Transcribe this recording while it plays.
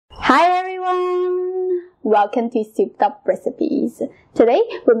welcome to Souped Up Recipes. Today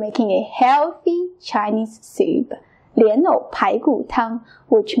we're making a healthy Chinese soup, Lian排骨汤,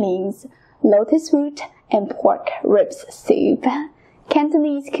 which means lotus root and pork ribs soup.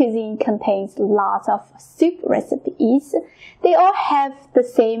 Cantonese cuisine contains lots of soup recipes. They all have the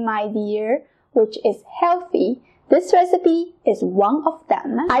same idea, which is healthy. This recipe is one of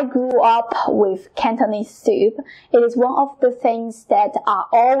them. I grew up with Cantonese soup. It is one of the things that are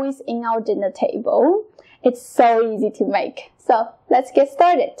always in our dinner table. It's so easy to make. So let's get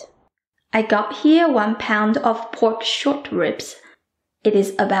started. I got here 1 pound of pork short ribs. It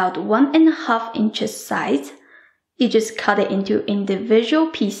is about 1.5 inches size. You just cut it into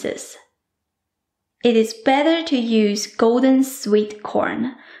individual pieces. It is better to use golden sweet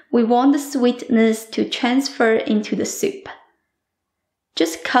corn. We want the sweetness to transfer into the soup.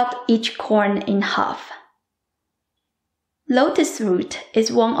 Just cut each corn in half. Lotus root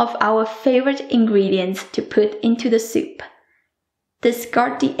is one of our favorite ingredients to put into the soup.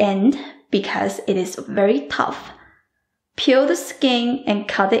 Discard the end because it is very tough. Peel the skin and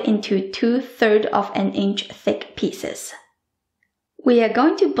cut it into 2/3 of an inch thick pieces. We are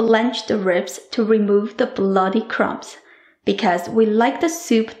going to blanch the ribs to remove the bloody crumbs because we like the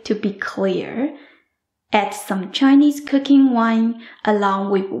soup to be clear. Add some Chinese cooking wine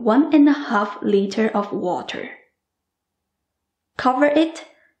along with 1.5 liters of water. Cover it,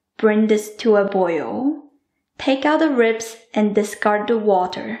 bring this to a boil. Take out the ribs and discard the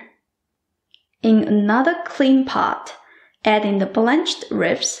water. In another clean pot, add in the blanched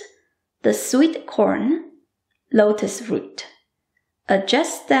ribs, the sweet corn, lotus root.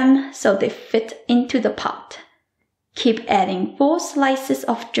 Adjust them so they fit into the pot. Keep adding 4 slices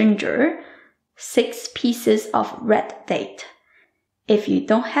of ginger, 6 pieces of red date. If you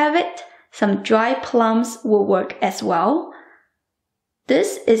don't have it, some dry plums will work as well.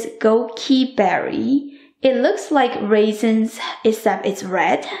 This is goji berry. It looks like raisins except it's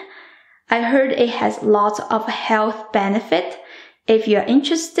red. I heard it has lots of health benefit. If you're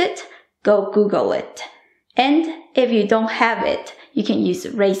interested, go Google it. And if you don't have it, you can use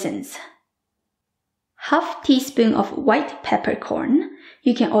raisins. Half teaspoon of white peppercorn.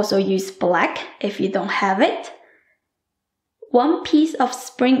 You can also use black if you don't have it. 1 piece of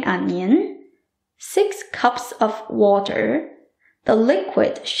spring onion. 6 cups of water. The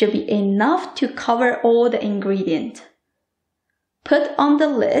liquid should be enough to cover all the ingredients. Put on the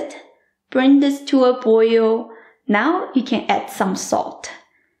lid. Bring this to a boil. Now you can add some salt.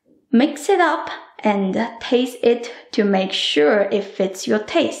 Mix it up and taste it to make sure it fits your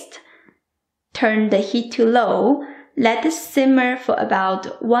taste. Turn the heat to low. Let it simmer for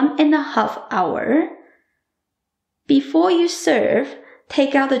about 1.5 hours. Before you serve,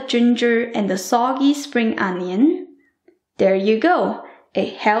 take out the ginger and the soggy spring onion. There you go, a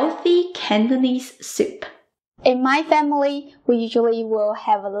healthy Cantonese soup. In my family, we usually will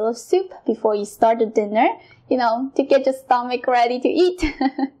have a little soup before you start the dinner, to get your stomach ready to eat.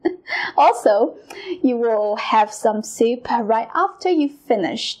 Also, you will have some soup right after you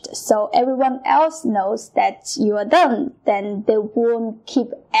finished, so everyone else knows that you are done. Then they won't keep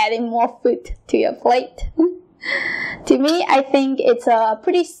adding more food to your plate. To me, I think it's a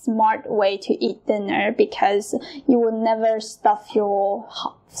pretty smart way to eat dinner because you will never stuff your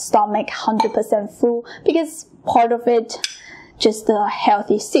stomach 100% full because part of it just a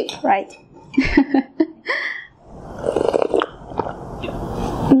healthy soup, right?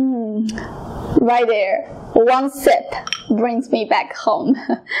 Right there, 1 sip brings me back home.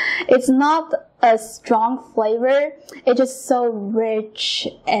 It's not a strong flavor, it's just so rich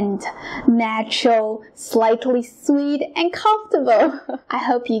and natural, slightly sweet and comfortable. I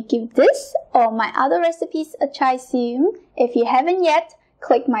hope you give this or my other recipes a try soon. If you haven't yet,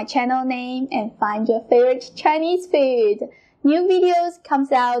 click my channel name and find your favorite Chinese food. New videos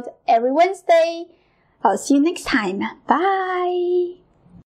comes out every Wednesday. I'll see you next time. Bye!